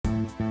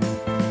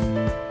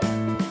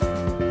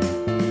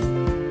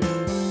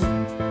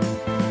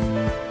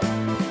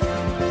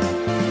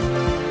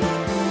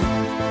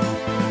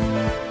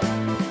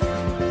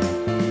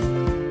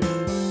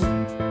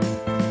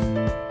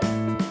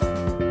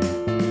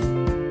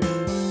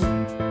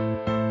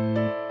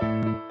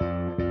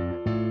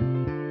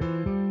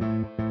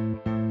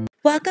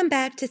Welcome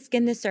back to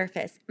Skin the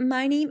Surface.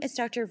 My name is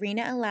Dr.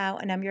 Rena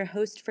Alau, and I'm your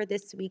host for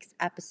this week's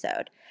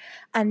episode.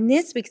 On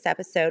this week's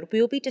episode,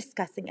 we will be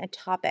discussing a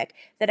topic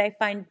that I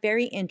find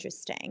very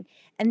interesting,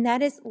 and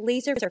that is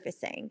laser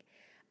surfacing.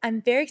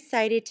 I'm very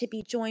excited to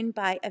be joined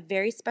by a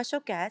very special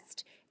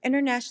guest,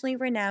 internationally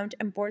renowned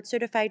and board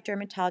certified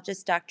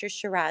dermatologist Dr.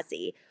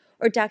 Shirazi,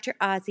 or Dr.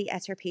 Ozzy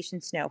as her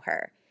patients know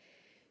her.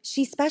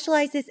 She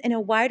specializes in a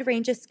wide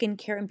range of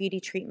skincare and beauty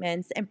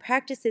treatments and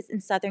practices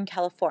in Southern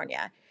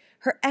California.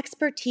 Her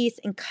expertise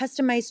in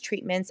customized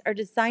treatments are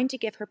designed to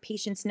give her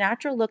patients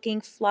natural looking,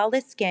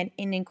 flawless skin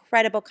and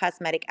incredible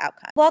cosmetic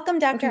outcomes. Welcome,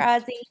 Dr. Okay.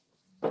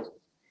 Ozzy.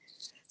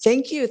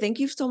 Thank you. Thank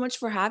you so much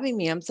for having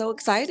me. I'm so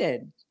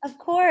excited. Of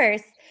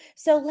course.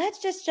 So let's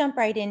just jump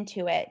right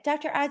into it.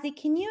 Dr. Ozzy,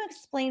 can you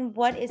explain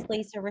what is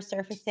laser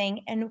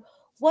resurfacing and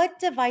what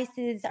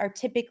devices are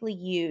typically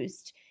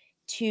used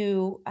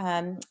to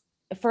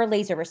for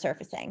laser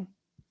resurfacing?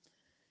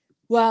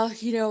 Well,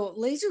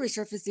 laser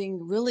resurfacing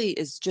really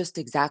is just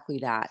exactly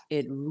that.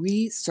 It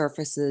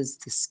resurfaces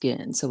the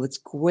skin. So it's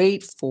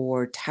great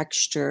for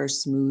texture,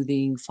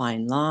 smoothing,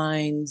 fine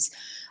lines,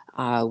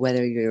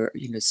 whether you're,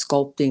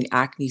 sculpting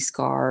acne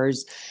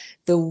scars.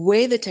 The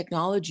way the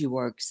technology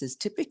works is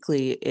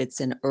typically it's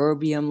an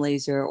erbium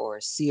laser or a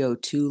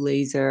CO2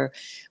 laser,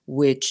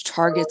 which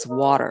targets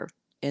water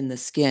in the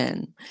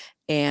skin.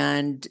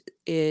 And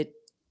it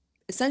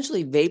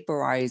essentially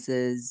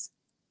vaporizes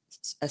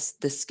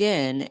the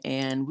skin,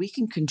 and we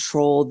can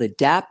control the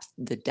depth,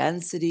 the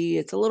density.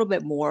 It's a little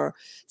bit more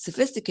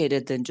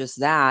sophisticated than just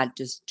that,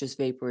 just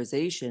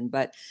vaporization.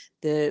 But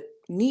the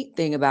neat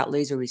thing about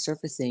laser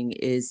resurfacing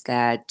is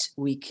that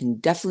we can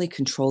definitely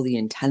control the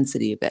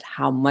intensity of it,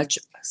 how much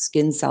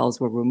skin cells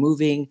we're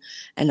removing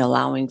and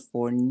allowing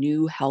for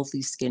new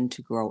healthy skin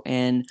to grow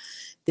in.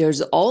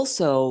 There's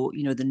also,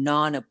 the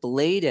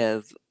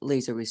non-ablative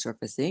laser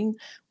resurfacing,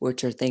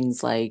 which are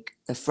things like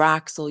the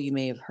Fraxel you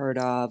may have heard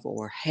of,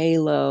 or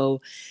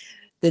Halo.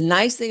 The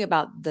nice thing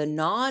about the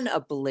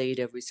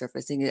non-ablative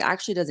resurfacing, it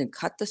actually doesn't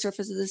cut the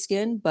surface of the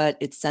skin, but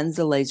it sends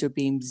the laser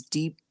beams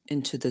deep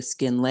into the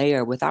skin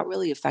layer without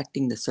really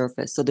affecting the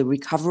surface. So the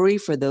recovery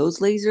for those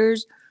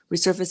lasers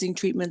resurfacing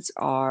treatments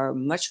are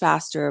much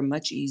faster,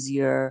 much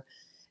easier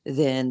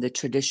than the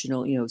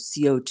traditional,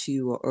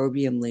 CO2 or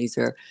erbium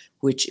laser,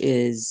 which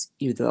is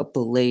the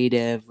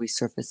ablative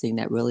resurfacing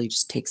that really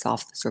just takes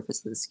off the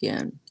surface of the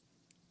skin.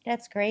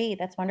 That's great.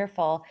 That's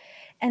wonderful.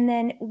 And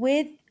then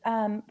with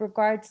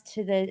regards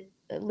to the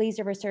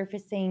laser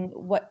resurfacing,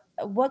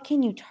 what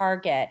can you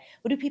target?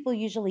 What do people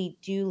usually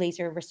do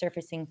laser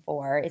resurfacing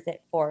for? Is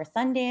it for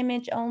sun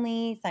damage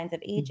only, signs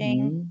of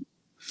aging? Mhm.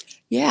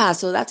 Yeah,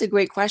 so that's a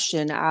great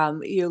question.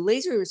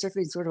 Laser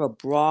resurfacing is sort of a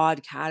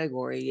broad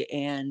category,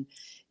 and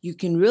you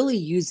can really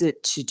use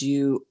it to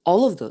do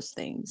all of those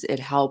things. It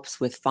helps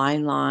with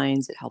fine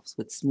lines, it helps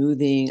with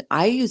smoothing.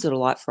 I use it a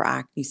lot for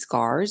acne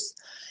scars.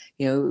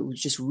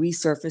 Just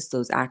resurface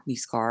those acne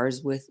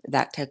scars with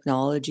that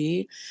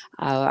technology.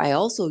 I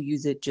also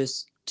use it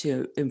just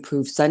to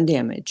improve sun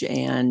damage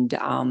and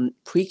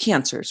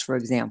precancers, for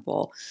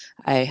example.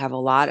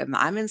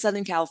 I'm in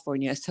Southern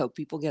California, so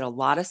people get a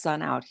lot of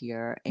sun out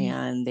here,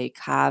 and they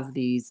have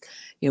these,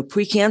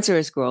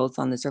 precancerous growths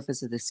on the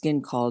surface of the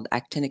skin called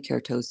actinic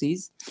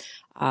keratoses.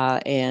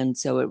 And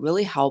so it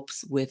really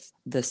helps with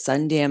the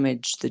sun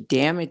damage, the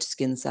damaged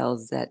skin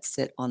cells that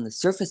sit on the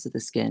surface of the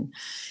skin,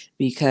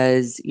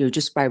 because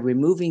just by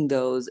removing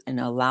those and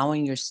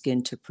allowing your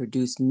skin to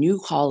produce new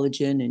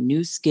collagen and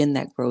new skin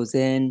that grows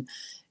in,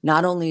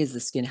 not only is the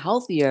skin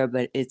healthier,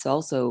 but it's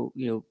also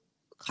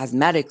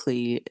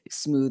cosmetically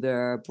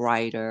smoother,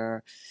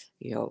 brighter,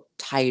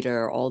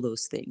 tighter, all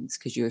those things,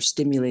 because you're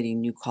stimulating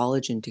new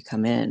collagen to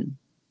come in.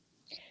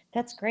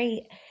 That's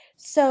great.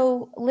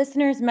 So,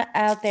 listeners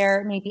out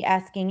there may be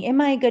asking, am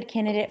I a good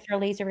candidate for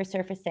laser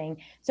resurfacing?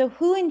 So,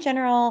 who in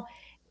general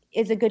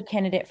is a good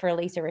candidate for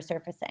laser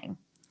resurfacing?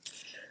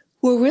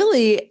 Well,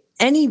 really,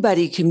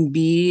 anybody can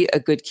be a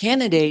good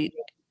candidate.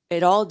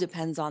 It all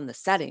depends on the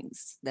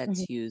settings Mhm.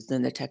 that's used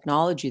and the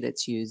technology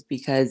that's used,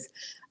 because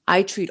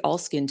I treat all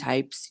skin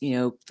types,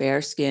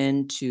 fair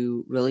skin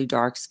to really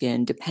dark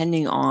skin,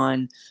 depending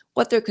on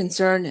what their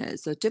concern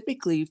is. So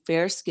typically,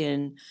 fair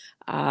skin,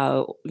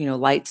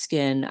 light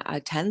skin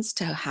tends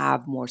to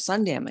have more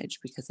sun damage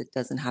because it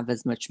doesn't have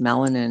as much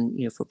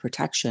melanin, for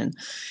protection.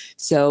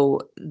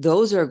 So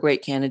those are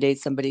great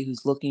candidates. Somebody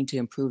who's looking to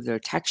improve their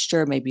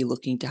texture, maybe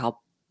looking to help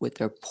with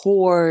their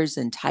pores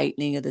and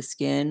tightening of the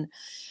skin.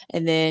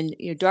 And then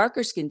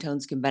darker skin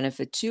tones can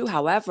benefit too.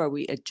 However,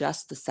 we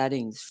adjust the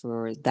settings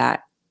for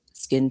that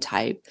skin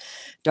type.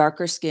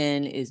 Darker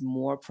skin is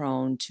more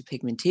prone to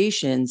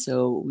pigmentation,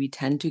 so we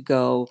tend to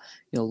go,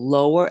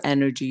 lower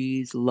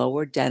energies,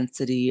 lower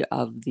density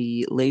of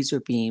the laser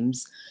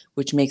beams,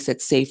 which makes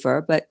it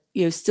safer, but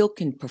still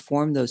can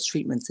perform those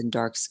treatments in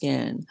dark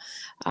skin.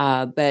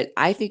 But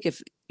I think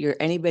if you're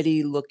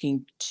anybody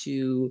looking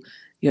to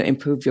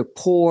improve your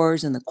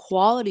pores and the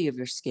quality of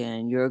your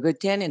skin, you're a good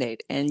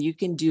candidate. And you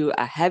can do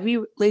a heavy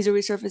laser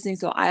resurfacing.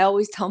 So I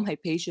always tell my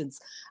patients,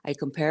 I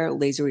compare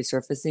laser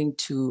resurfacing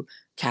to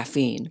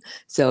caffeine.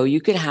 So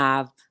you can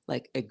have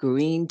like a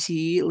green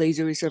tea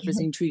laser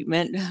resurfacing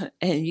treatment,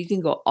 and you can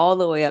go all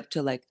the way up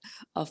to like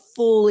a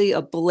fully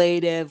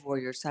ablative where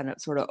you're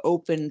sort of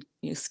open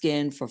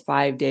skin for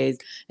 5 days.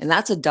 And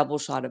that's a double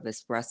shot of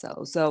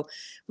espresso. So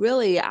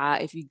really,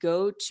 if you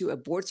go to a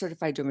board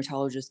certified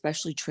dermatologist,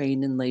 especially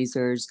trained in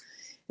lasers,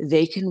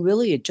 they can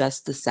really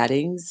adjust the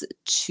settings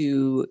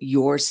to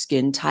your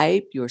skin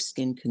type, your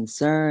skin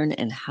concern,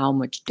 and how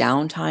much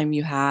downtime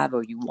you have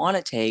or you want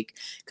to take.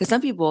 Because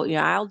some people,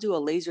 I'll do a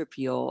laser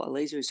peel, a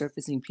laser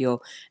resurfacing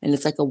peel, and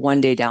it's like a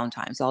 1 day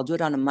downtime. So I'll do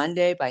it on a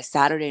Monday. By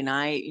Saturday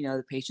night,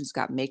 the patient's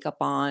got makeup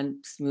on,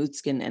 smooth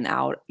skin, and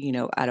out,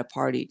 at a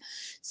party.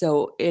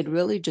 So it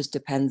really just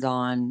depends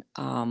on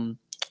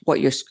what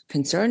your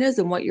concern is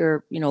and what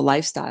your,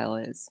 lifestyle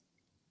is.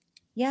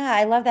 Yeah,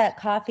 I love that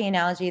coffee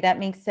analogy. That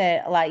makes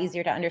it a lot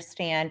easier to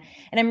understand.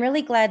 And I'm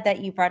really glad that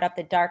you brought up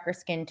the darker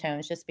skin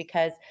tones, just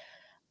because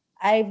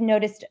I've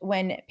noticed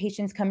when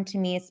patients come to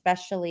me,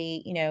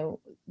 especially,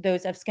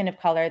 those of skin of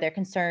color, they're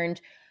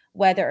concerned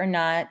whether or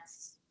not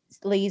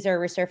laser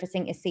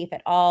resurfacing is safe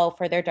at all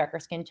for their darker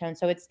skin tone.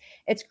 So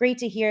it's great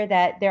to hear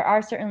that there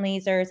are certain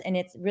lasers, and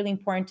it's really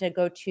important to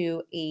go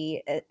to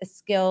a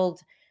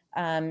skilled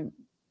um,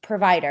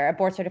 provider, a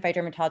board certified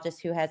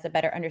dermatologist who has a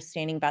better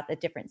understanding about the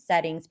different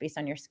settings based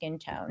on your skin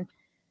tone.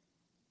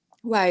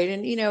 Right.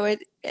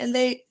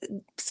 And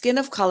skin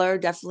of color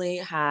definitely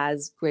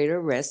has greater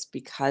risk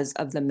because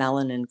of the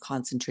melanin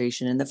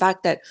concentration and the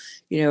fact that,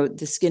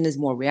 the skin is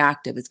more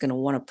reactive. It's going to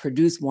want to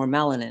produce more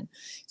melanin.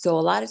 So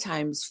a lot of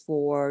times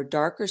for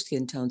darker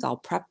skin tones, I'll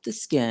prep the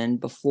skin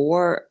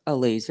before a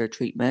laser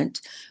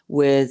treatment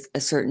with a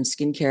certain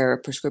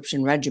skincare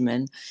prescription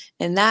regimen.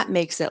 And that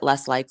makes it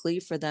less likely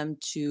for them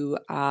to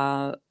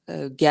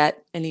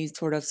get any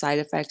sort of side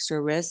effects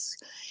or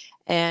risks.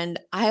 And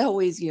I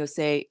always,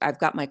 say I've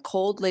got my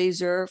cold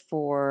laser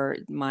for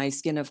my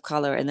skin of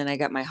color, and then I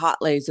got my hot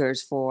lasers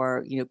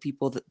for,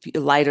 people that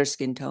lighter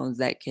skin tones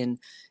that can,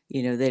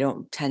 they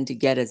don't tend to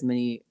get as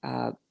many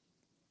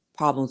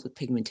problems with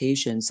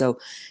pigmentation. So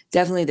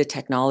definitely the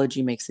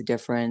technology makes a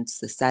difference,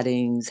 the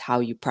settings, how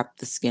you prep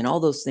the skin, all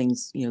those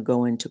things,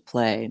 go into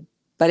play.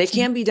 But it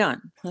can be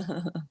done.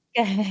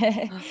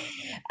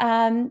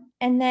 And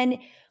then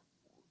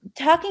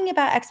talking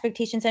about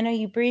expectations, I know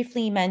you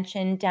briefly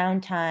mentioned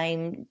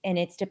downtime and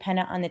it's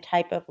dependent on the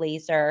type of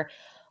laser.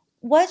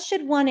 What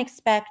should one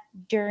expect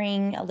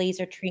during a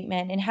laser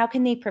treatment, and how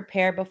can they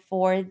prepare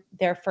before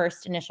their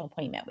first initial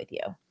appointment with you?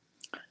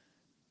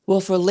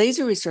 Well, for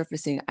laser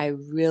resurfacing, I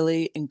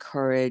really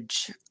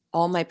encourage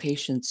all my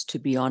patients to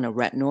be on a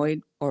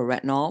retinoid or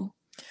retinol.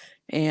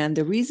 And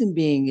the reason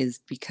being is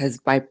because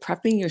by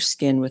prepping your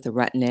skin with a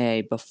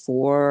Retin-A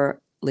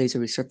before laser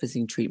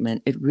resurfacing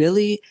treatment, it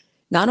really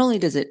not only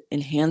does it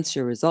enhance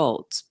your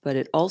results, but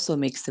it also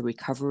makes the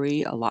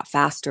recovery a lot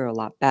faster, a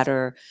lot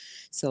better.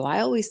 So I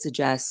always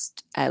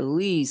suggest at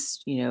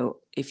least,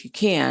 if you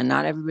can,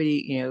 not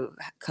everybody,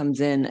 comes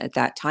in at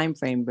that time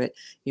frame, but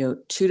 2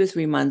 to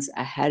 3 months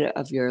ahead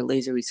of your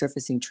laser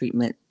resurfacing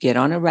treatment, get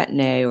on a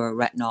Retin-A or a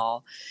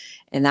retinol,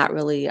 and that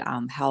really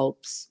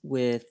helps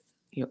with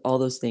all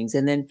those things.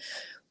 And then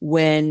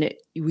when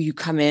you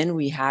come in,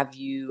 we have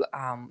you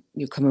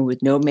come in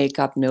with no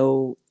makeup,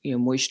 no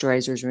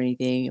moisturizers or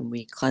anything, and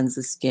we cleanse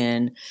the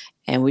skin,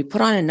 and we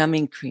put on a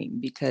numbing cream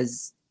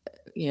because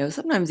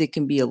sometimes it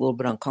can be a little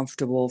bit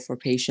uncomfortable for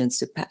patients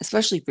to,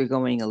 especially if you're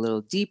going a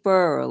little deeper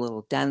or a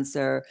little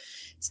denser.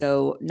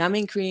 So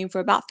numbing cream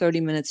for about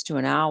 30 minutes to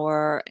an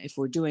hour. If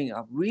we're doing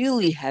a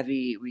really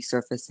heavy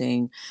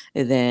resurfacing,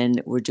 then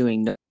we're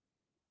doing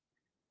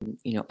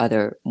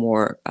other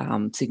more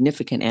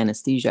significant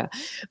anesthesia.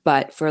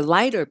 But for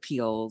lighter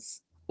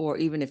peels, or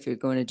even if you're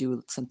going to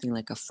do something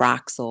like a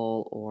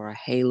Fraxel or a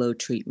halo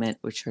treatment,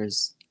 which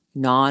is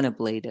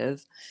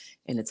non-ablative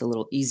and it's a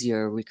little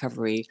easier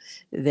recovery,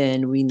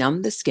 then we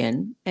numb the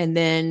skin. And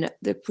then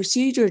the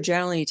procedure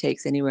generally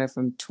takes anywhere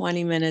from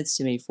 20 minutes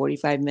to maybe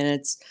 45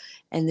 minutes.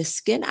 And the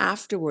skin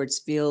afterwards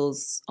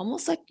feels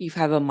almost like you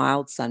have a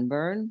mild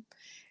sunburn,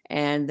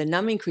 and the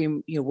numbing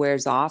cream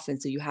wears off,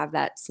 and so you have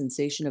that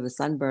sensation of a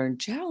sunburn.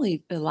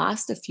 Generally it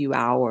lasts a few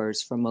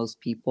hours for most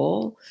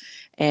people,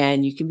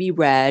 and you can be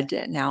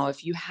red. Now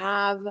if you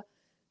have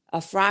a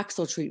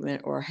Fraxel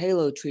treatment or a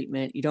halo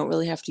treatment, you don't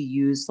really have to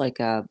use like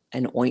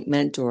an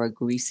ointment or a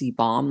greasy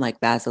balm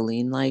like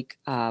Vaseline like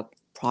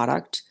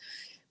product,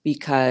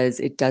 because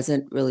it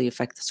doesn't really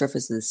affect the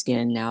surface of the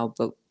skin now.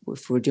 But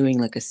if we're doing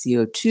like a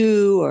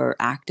CO2 or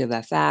active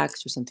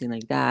FX or something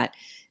like that,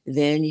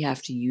 then you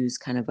have to use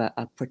kind of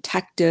a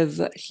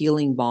protective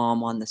healing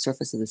balm on the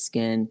surface of the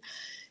skin,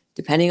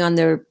 depending on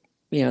the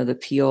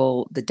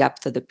peel, the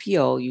depth of the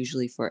peel,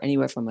 usually for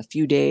anywhere from a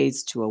few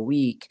days to a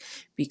week,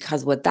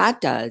 because what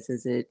that does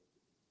is it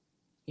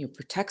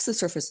protects the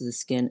surface of the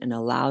skin and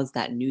allows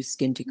that new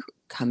skin to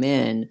come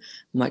in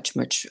much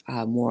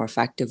more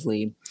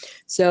effectively.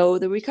 So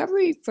the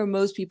recovery for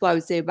most people, I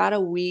would say about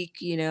a week,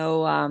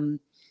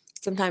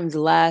 sometimes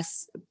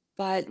less.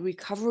 But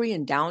recovery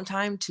and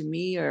downtime to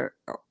me are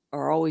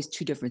always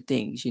two different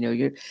things.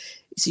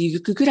 You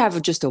could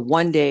have just a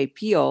 1 day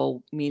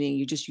peel, meaning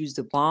you just use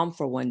the balm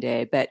for 1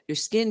 day, but your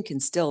skin can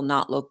still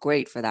not look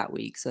great for that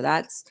week. So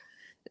that's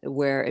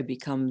where it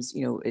becomes,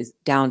 is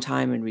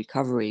downtime and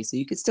recovery. So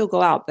you could still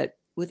go out, but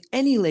with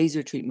any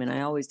laser treatment,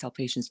 I always tell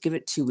patients, give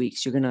it 2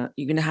 weeks. You're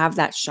gonna have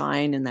that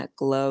shine and that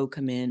glow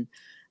come in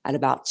at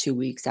about 2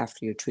 weeks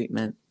after your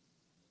treatment.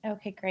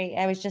 Okay, great.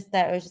 I was just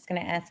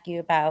going to ask you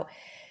about,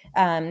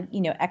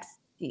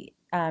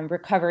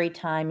 recovery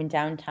time and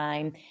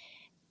downtime.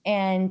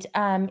 And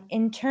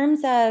in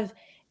terms of,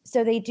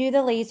 so they do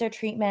the laser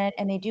treatment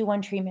and they do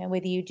one treatment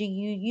with you. Do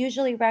you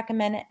usually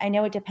recommend it? I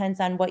know it depends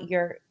on what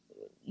you're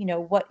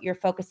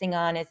focusing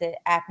on. Is it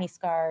acne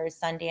scars,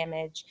 sun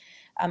damage,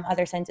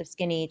 other signs of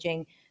skin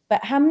aging?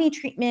 But how many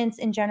treatments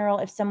in general,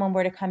 if someone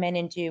were to come in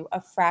and do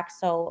a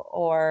Fraxel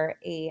or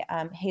a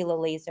halo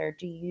laser,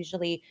 do you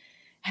usually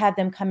have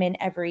them come in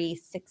every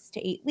 6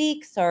 to 8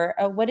 weeks, or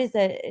what is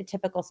a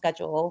typical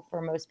schedule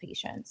for most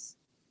patients?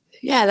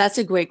 Yeah, that's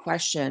a great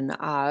question.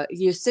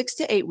 Your 6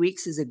 to 8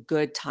 weeks is a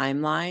good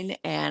timeline.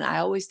 And I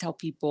always tell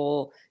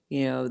people,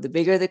 the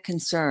bigger the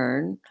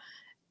concern,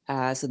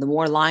 so the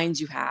more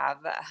lines you have,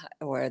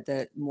 or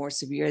the more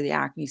severe the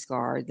acne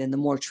scar, then the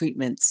more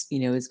treatments,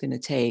 is going to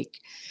take.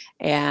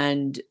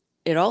 And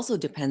it also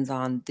depends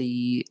on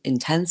the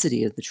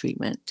intensity of the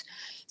treatment.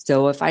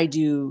 So if I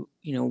do,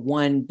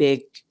 one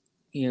big,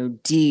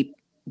 deep,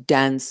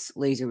 dense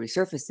laser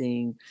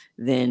resurfacing,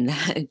 then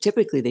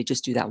typically they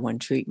just do that one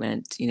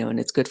treatment, and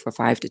it's good for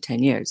 5 to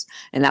 10 years.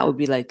 And that would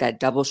be like that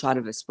double shot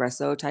of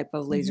espresso type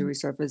of laser Mhm.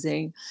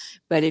 resurfacing.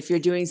 But if you're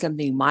doing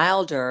something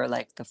milder,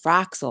 like the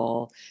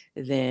Fraxel,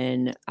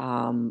 then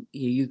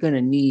you're going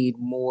to need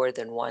more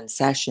than one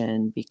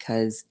session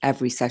because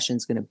every session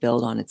is going to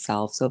build on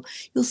itself. So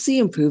you'll see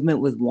improvement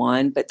with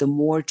one, but the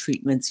more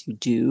treatments you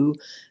do,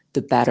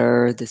 the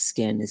better the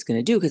skin is going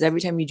to do. Because every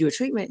time you do a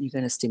treatment, you're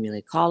going to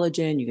stimulate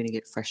collagen, you're going to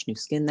get fresh new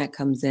skin that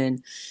comes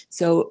in.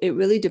 So it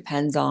really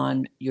depends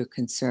on your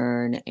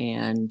concern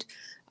and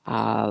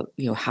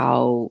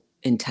how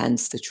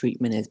intense the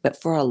treatment is.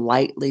 But for a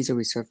light laser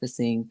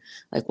resurfacing,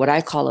 like what I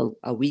call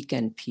a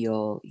weekend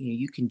peel,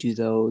 you can do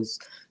those.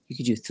 You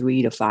could do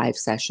 3 to 5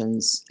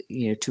 sessions,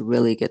 to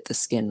really get the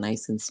skin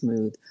nice and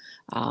smooth.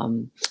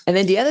 And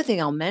then the other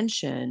thing I'll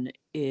mention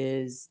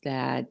is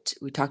that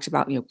we talked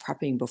about,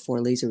 prepping before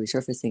laser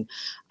resurfacing.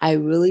 I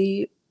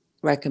really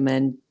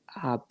recommend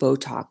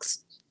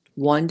Botox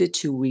 1 to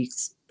 2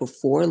 weeks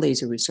before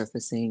laser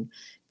resurfacing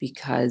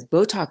because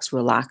Botox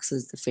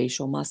relaxes the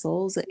facial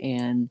muscles.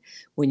 And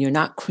when you're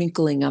not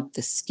crinkling up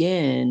the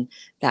skin,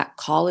 that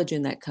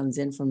collagen that comes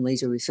in from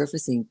laser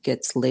resurfacing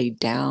gets laid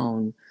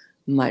down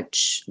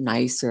much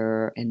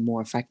nicer and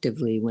more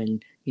effectively when,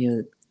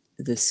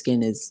 the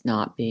skin is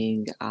not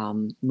being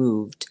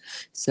moved.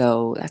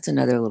 So that's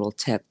another little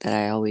tip that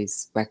I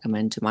always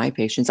recommend to my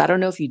patients. I don't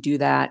know if you do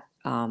that.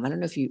 I don't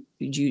know if you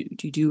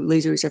do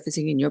laser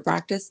resurfacing in your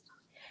practice?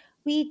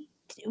 We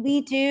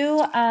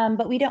do,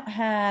 but we don't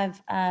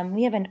have.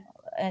 We have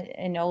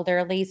an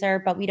older laser,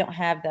 but we don't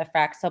have the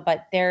Fraxel.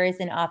 But there is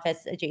an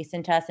office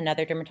adjacent to us,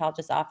 another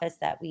dermatologist office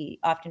that we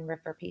often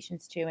refer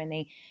patients to, and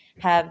they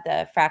have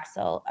the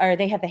Fraxel or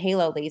they have the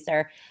Halo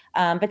laser.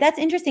 But that's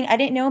interesting. I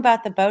didn't know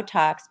about the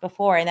Botox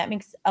before, and that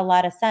makes a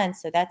lot of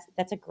sense. So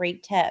that's a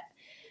great tip.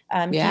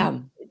 Do you, Yeah.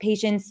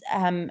 patients,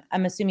 I'm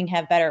assuming,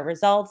 have better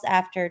results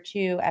after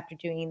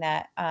doing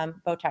that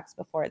Botox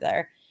before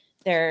their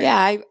Yeah,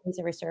 I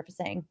laser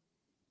resurfacing?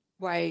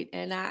 Right,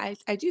 and I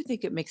do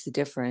think it makes a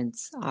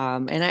difference,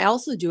 and I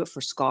also do it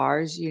for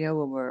scars.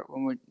 When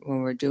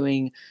we're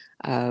doing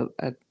a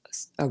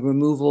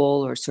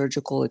removal or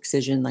surgical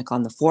excision, like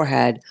on the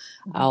forehead,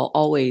 Mhm. I'll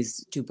always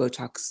do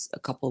Botox a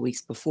couple of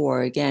weeks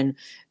before. Again,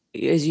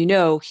 as you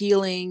know,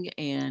 healing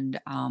and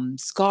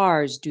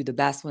scars do the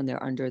best when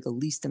they're under the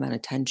least amount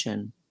of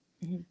tension.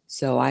 Mhm.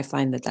 So I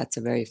find that that's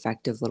a very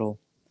effective little,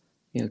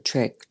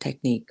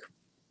 technique.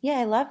 Yeah,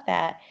 I love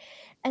that.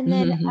 And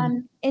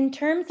then, in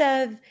terms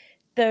of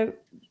the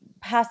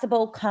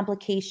possible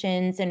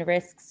complications and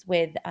risks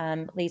with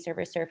laser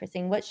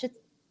resurfacing, what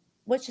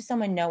should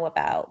someone know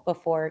about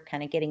before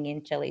kind of getting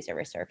into laser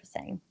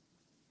resurfacing?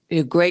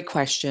 A great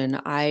question.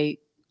 I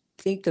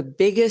think the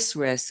biggest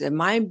risk and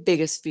my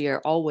biggest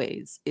fear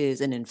always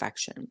is an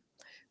infection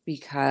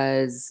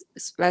because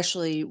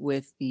especially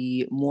with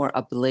the more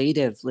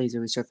ablative laser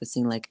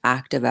resurfacing like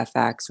active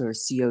FX or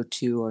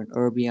CO2 or an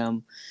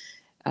erbium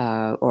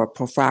or a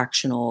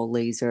profractional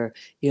laser,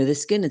 the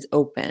skin is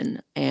open.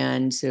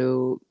 And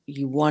so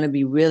you want to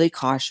be really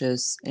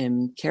cautious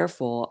and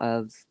careful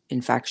of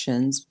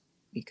infections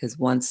because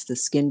once the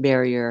skin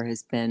barrier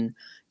has been,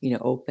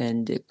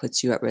 opened, it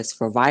puts you at risk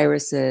for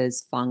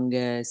viruses,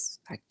 fungus,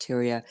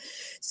 bacteria.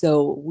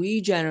 So we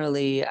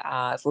generally,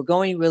 if we're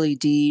going really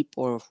deep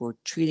or if we're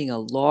treating a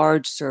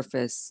large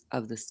surface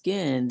of the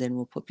skin, then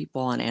we'll put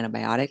people on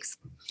antibiotics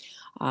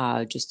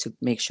just to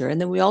make sure.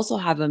 And then we also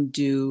have them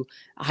do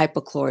a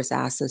hypochlorous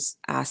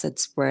acid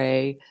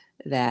spray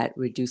that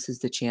reduces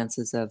the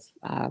chances of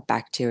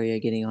bacteria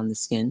getting on the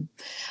skin.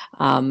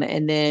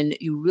 And then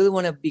you really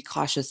want to be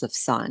cautious of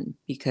sun,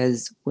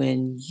 because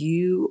when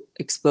you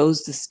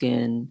expose the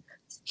skin,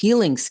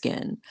 healing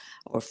skin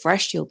or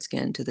fresh healed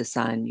skin to the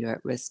sun, you're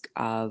at risk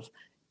of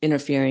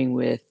interfering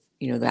with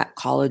that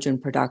collagen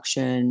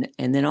production,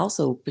 and then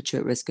also put you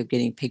at risk of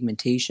getting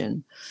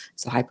pigmentation,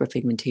 so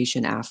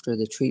hyperpigmentation after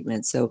the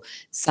treatment. So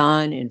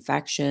sun,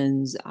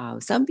 infections,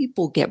 some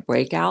people get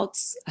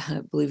breakouts,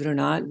 believe it or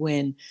not,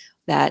 when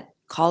that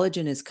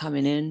collagen is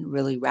coming in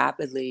really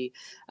rapidly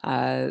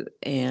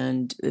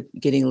and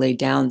getting laid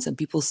down. Some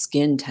people's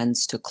skin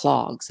tends to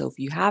clog. So if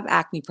you have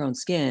acne prone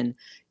skin,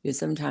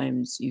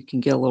 sometimes you can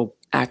get a little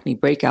acne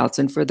breakouts.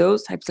 And for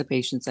those types of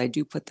patients, I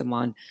do put them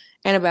on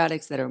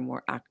antibiotics that are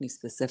more acne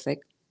specific.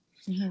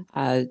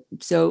 Mhm.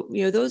 So,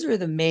 those are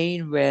the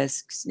main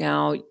risks.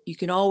 Now, you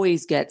can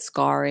always get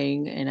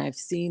scarring, and I've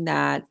seen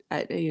that.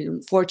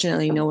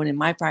 Fortunately, no one in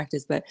my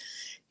practice, but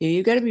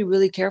you've got to be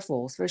really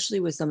careful, especially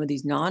with some of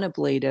these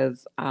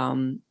non-ablative,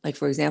 like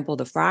for example,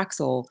 the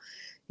Fraxel.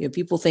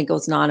 People think, oh,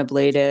 it's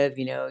non-ablative.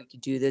 You can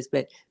do this,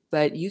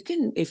 but you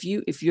can, if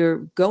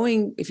you're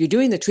doing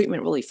the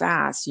treatment really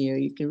fast,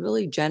 you can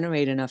really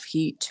generate enough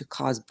heat to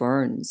cause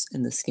burns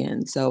in the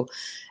skin. So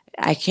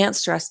I can't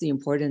stress the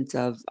importance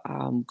of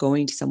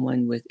going to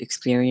someone with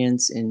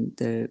experience and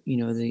the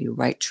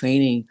right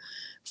training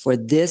for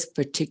this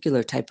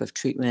particular type of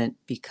treatment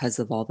because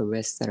of all the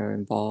risks that are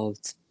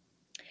involved.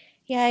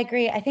 Yeah, I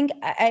agree. I think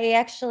I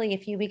actually, a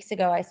few weeks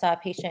ago, I saw a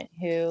patient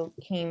who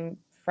came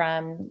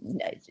from,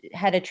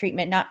 had a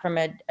treatment, not from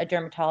a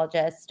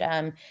dermatologist,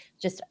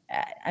 just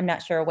I'm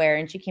not sure where,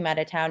 and she came out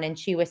of town and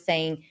she was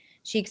saying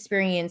she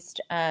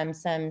experienced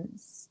some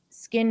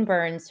skin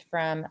burns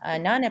from a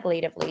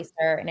non-ablative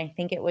laser. And I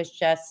think it was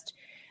just,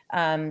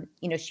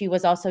 she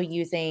was also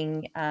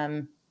using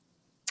a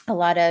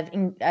lot of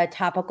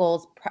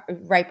topicals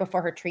right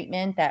before her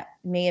treatment that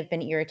may have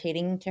been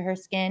irritating to her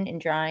skin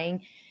and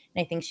drying.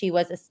 And I think she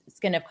was a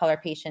skin of color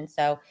patient.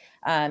 So,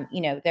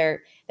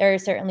 there are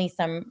certainly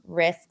some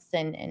risks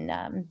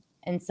and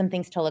some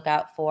things to look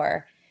out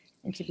for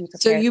and to be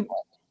So prepared you for.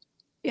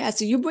 Yeah,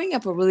 so you bring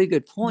up a really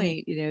good Mhm.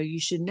 point. You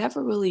should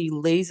never really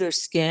laser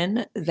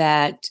skin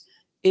that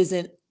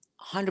isn't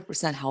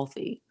 100%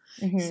 healthy.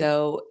 Mhm.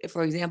 So,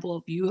 for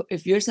example,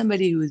 if you're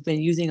somebody who's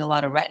been using a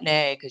lot of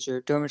Retin-A because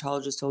your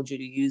dermatologist told you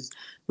to use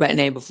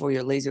Retin-A before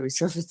your laser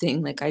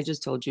resurfacing, like I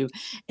just told you,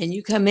 and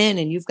you come in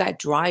and you've got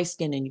dry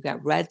skin and you've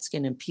got red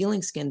skin and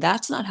peeling skin,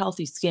 that's not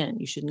healthy skin.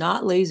 You should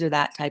not laser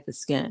that type of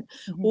skin.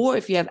 Mhm. Or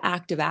if you have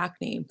active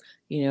acne,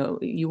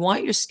 you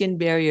want your skin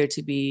barrier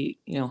to be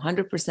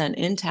 100%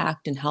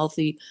 intact and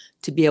healthy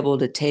to be able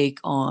to take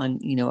on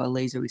a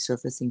laser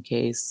resurfacing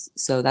case.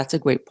 So that's a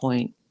great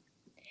point.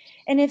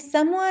 And if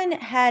someone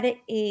had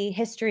a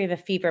history of a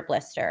fever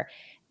blister,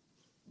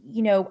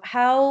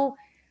 how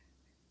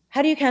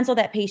do you counsel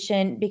that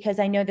patient? Because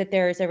I know that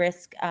there is a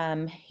risk,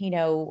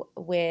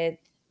 with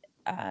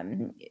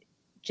um,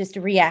 just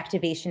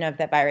reactivation of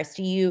the virus.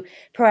 Do you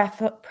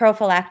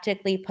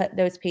prophylactically put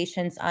those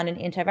patients on an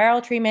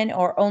antiviral treatment,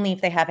 or only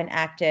if they have an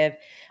active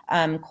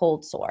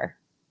cold sore?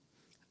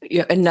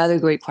 Yeah, another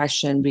great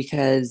question,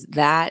 because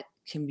that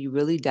can be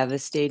really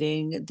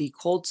devastating. The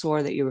cold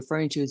sore that you're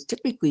referring to is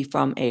typically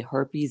from a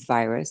herpes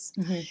virus.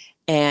 Hmm.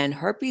 And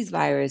herpes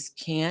virus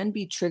can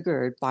be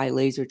triggered by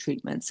laser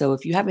treatment. So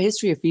if you have a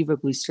history of fever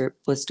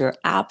blister,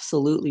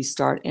 absolutely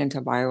start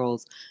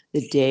antivirals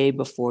the day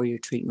before your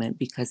treatment,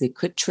 because it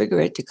could trigger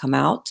it to come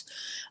out.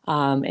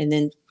 And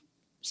then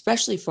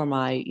especially for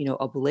my,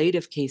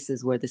 ablative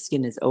cases where the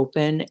skin is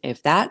open,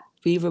 if that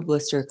fever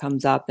blister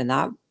comes up and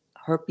that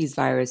herpes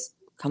virus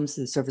comes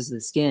to the surface of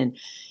the skin,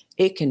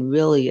 it can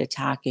really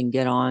attack and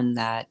get on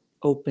that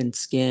open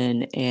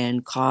skin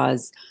and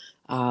cause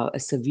a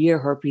severe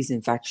herpes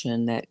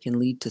infection that can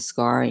lead to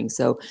scarring.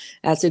 So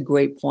that's a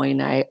great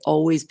point. I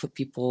always put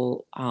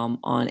people on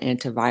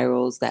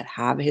antivirals that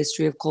have a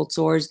history of cold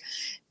sores,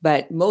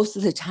 but most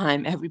of the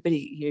time,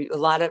 everybody, a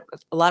lot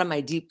of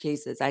my deep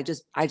cases, I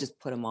just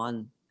put them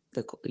on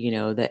the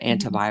Hmm.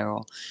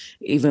 antiviral,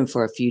 even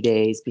for a few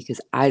days,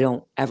 because I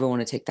don't ever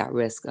want to take that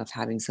risk of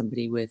having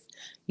somebody with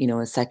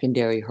a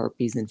secondary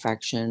herpes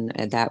infection,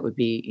 and that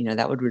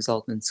would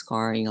result in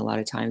scarring a lot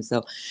of times.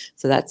 So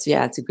that's,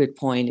 yeah, it's a good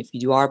point. If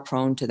you are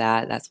prone to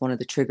that, that's one of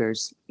the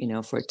triggers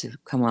for it to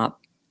come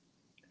up.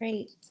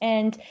 Great.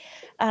 And,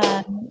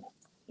 um,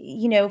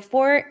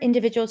 for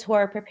individuals who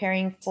are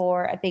preparing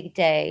for a big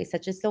day,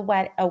 such as a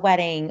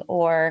wedding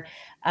or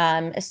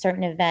a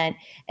certain event,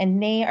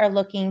 and they are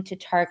looking to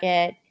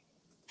target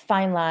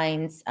fine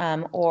lines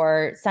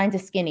or signs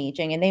of skin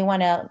aging, and they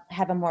want to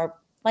have a more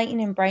lighten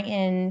and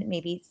brighten,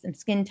 maybe some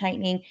skin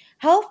tightening.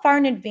 How far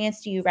in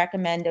advance do you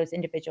recommend those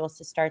individuals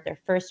to start their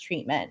first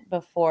treatment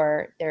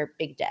before their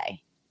big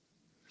day?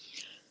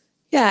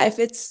 Yeah, if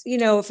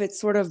it's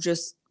sort of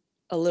just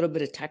a little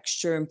bit of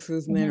texture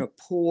improvement Mhm. or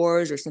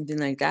pores or something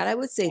like that, I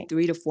would say Right.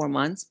 3 to 4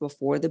 months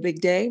before the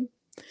big day.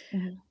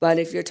 Mhm. But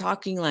if you're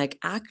talking like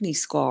acne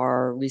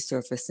scar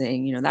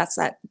resurfacing, that's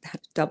that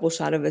double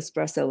shot of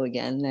espresso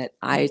again that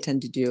I Mhm.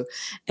 tend to do.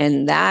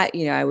 And that,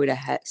 I would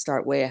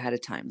start way ahead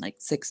of time, like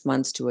 6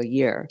 months to a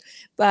year.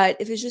 But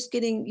if it's just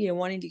getting,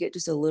 wanting to get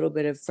just a little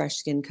bit of fresh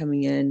skin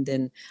coming in,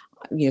 then,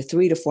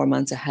 3 to 4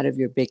 months ahead of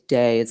your big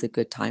day is a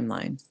good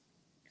timeline.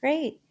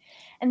 Great.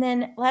 And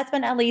then last but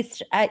not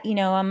least,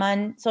 I'm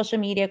on social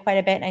media quite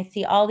a bit and I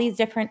see all these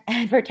different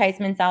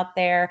advertisements out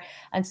there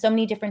on so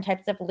many different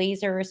types of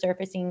laser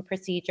resurfacing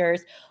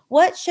procedures.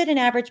 What should an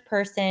average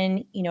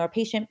person, or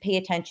patient pay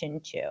attention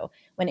to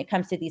when it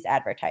comes to these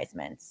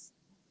advertisements?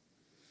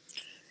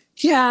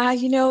 Yeah,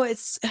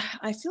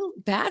 I feel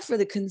bad for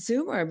the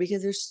consumer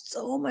because there's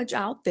so much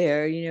out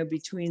there,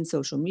 between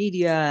social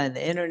media and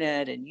the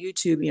internet and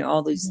YouTube,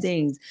 all these Mhm.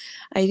 things.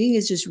 I think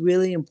it's just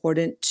really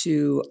important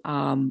to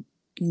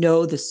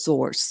know the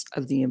source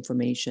of the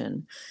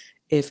information.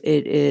 If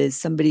it is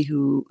somebody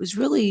who is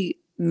really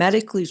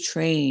medically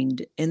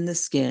trained in the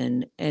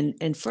skin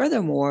and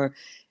furthermore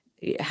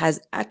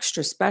has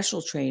extra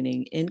special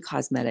training in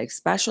cosmetics,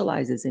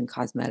 specializes in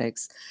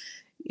cosmetics,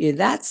 yeah,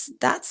 that's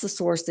the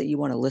source that you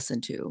wanna listen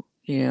to.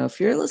 If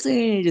you're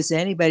listening to just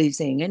anybody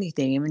saying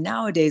anything, I mean,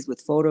 nowadays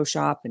with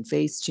Photoshop and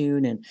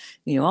Facetune and,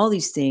 all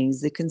these things,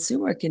 the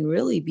consumer can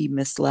really be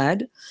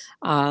misled,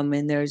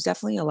 and there's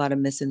definitely a lot of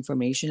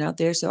misinformation out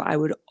there, so I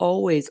would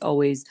always,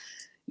 always,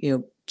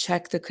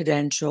 check the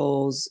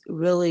credentials,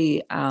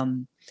 really,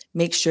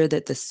 make sure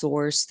that the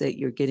source that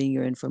you're getting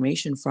your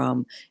information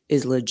from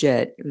is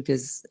legit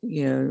because,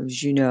 as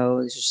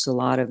there's just a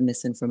lot of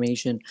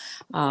misinformation.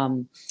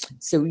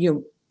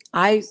 So,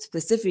 I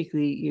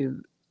specifically,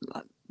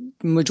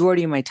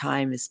 majority of my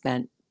time is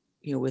spent,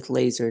 with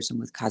lasers and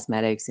with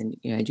cosmetics, and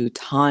I do a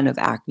ton of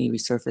acne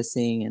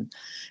resurfacing and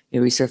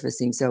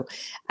resurfacing. So,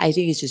 I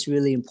think it's just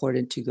really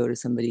important to go to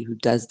somebody who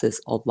does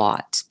this a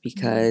lot Mhm.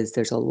 because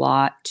there's a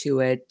lot to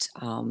it.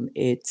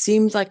 It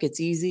seems like it's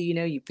easy,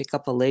 you pick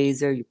up a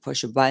laser, you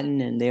push a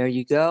button, and there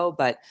you go.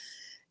 But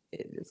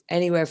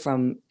anywhere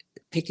from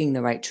picking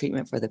the right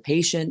treatment for the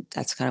patient,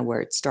 that's kind of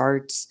where it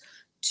starts,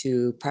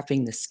 to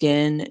prepping the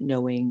skin,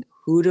 knowing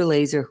who to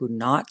laser, who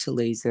not to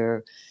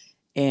laser,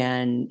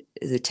 and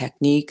the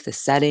technique, the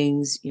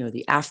settings,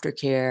 the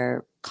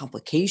aftercare,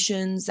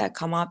 complications that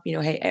come up.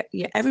 Hey,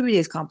 yeah, everybody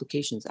has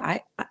complications.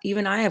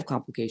 Even I have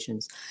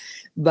complications,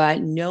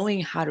 but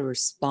knowing how to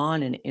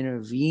respond and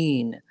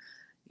intervene,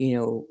 you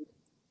know,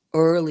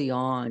 early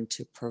on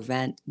to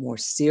prevent more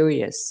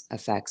serious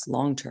effects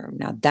long term.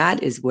 Now,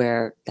 that is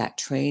where that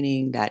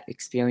training, that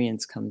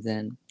experience comes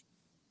in.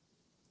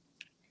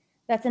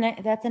 That's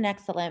an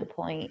excellent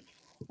point.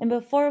 And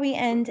before we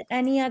end,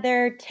 any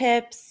other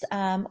tips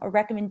or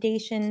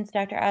recommendations,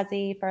 Dr.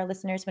 Ozzy, for our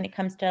listeners when it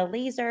comes to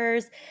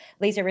lasers,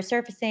 laser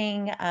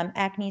resurfacing,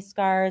 acne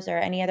scars, or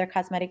any other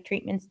cosmetic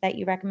treatments that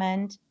you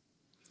recommend?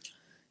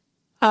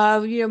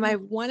 My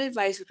one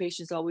advice for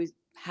patients: always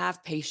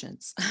have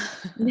patience,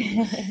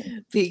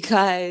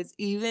 because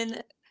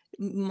even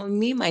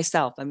me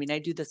myself, I mean, I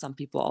do this on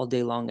people all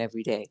day long,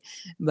 every day.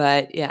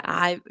 But yeah,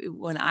 I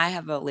when I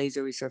have a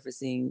laser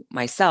resurfacing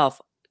myself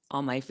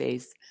on my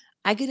face,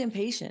 I get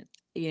impatient.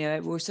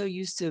 We're so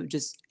used to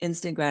just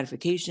instant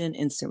gratification,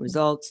 instant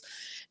results.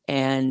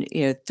 And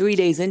 3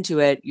 days into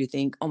it, you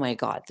think, "Oh my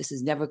God, this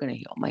is never going to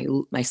heal.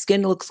 My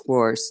skin looks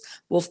worse."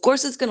 Well, of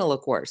course, it's going to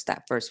look worse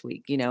that first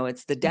week.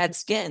 It's the dead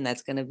skin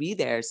that's going to be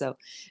there. So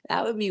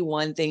that would be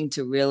one thing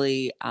to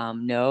really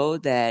know,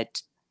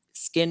 that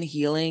skin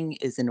healing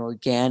is an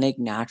organic,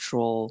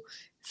 natural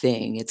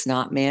thing. It's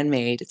not man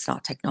made. It's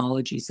not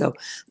technology. So,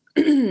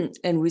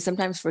 and we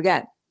sometimes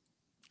forget.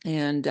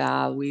 And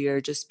we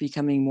are just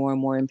becoming more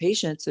and more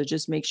impatient. So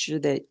just make sure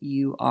that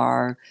you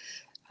are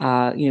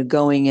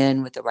going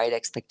in with the right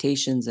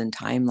expectations and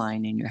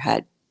timeline in your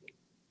head.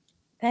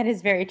 That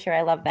is very true.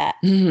 I love that.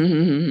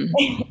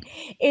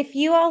 If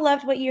you all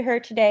loved what you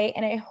heard today,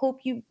 and I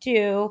hope you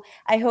do,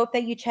 I hope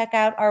that you check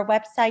out our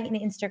website and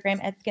Instagram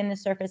at Skin the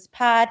Surface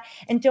Pod.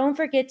 And don't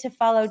forget to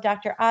follow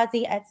Dr.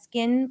 Ozzy at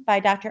Skin by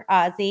Dr.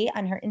 Ozzy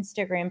on her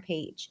Instagram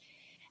page.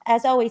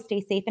 As always,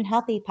 stay safe and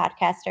healthy,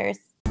 podcasters.